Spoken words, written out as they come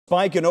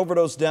Spike in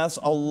overdose deaths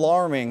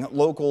alarming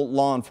local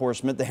law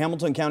enforcement. The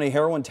Hamilton County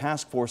Heroin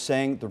Task Force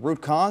saying the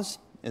root cause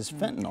is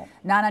fentanyl.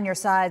 9 on your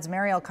sides.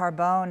 Mariel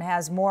Carbone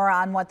has more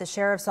on what the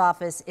sheriff's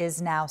office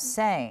is now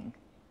saying.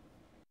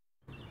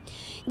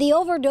 The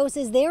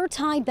overdoses, they're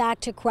tied back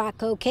to crack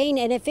cocaine,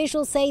 and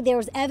officials say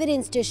there's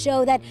evidence to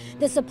show that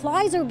the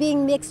supplies are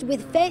being mixed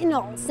with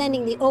fentanyl,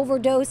 sending the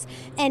overdose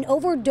and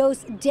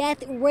overdose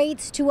death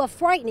rates to a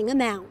frightening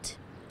amount.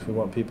 We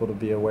want people to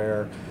be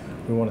aware.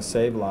 We want to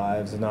save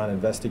lives and not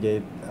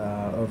investigate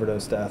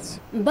overdose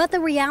deaths. But the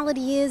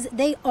reality is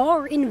they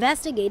are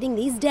investigating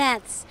these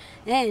deaths,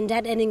 and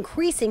at an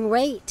increasing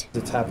rate.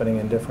 It's happening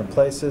in different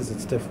places,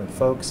 it's different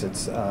folks,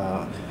 it's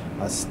a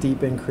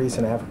steep increase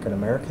in African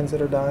Americans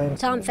that are dying.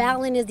 Tom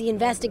Fallon is the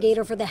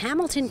investigator for the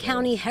Hamilton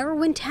County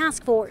Heroin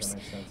Task Force.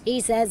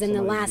 He says in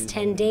the last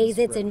 10 days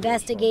it's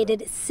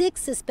investigated 6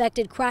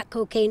 suspected crack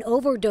cocaine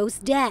overdose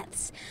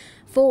deaths.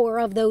 4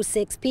 of those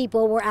 6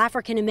 people were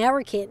African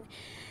American.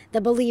 The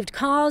believed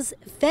cause,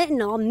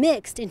 fentanyl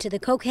mixed into the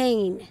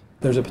cocaine.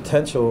 There's a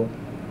potential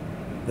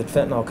that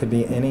fentanyl could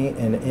be in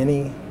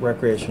any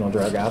recreational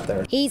drug out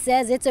there. He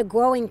says it's a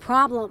growing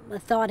problem, a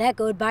thought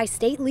echoed by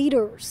state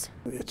leaders.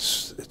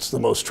 It's the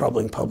most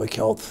troubling public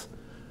health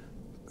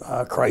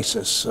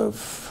crisis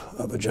of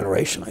a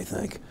generation, I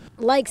think.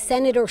 Like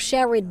Senator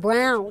Sherrod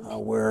Brown.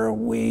 Where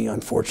we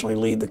unfortunately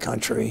lead the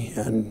country,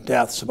 and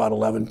deaths about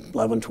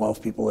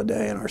 12 people a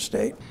day in our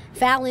state.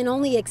 Fallon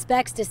only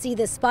expects to see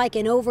the spike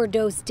in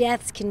overdose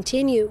deaths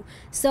continue,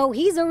 so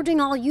he's urging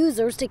all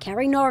users to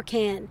carry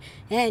Narcan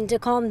and to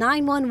call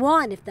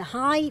 911 if the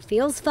high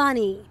feels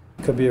funny.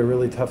 It could be a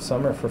really tough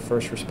summer for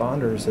first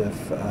responders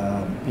if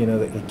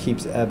it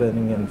keeps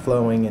ebbing and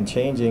flowing and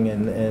changing,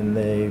 and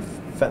the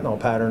fentanyl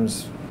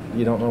patterns,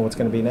 you don't know what's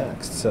going to be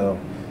next, so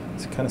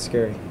it's kind of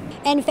scary.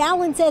 And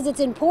Fallon says it's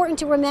important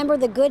to remember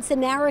the Good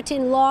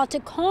Samaritan law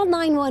to call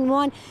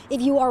 911 if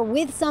you are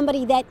with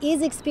somebody that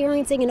is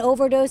experiencing an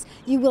overdose.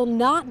 You will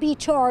not be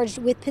charged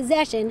with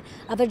possession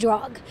of a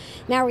drug.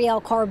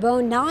 Mariel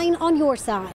Carbone, 9 on your side.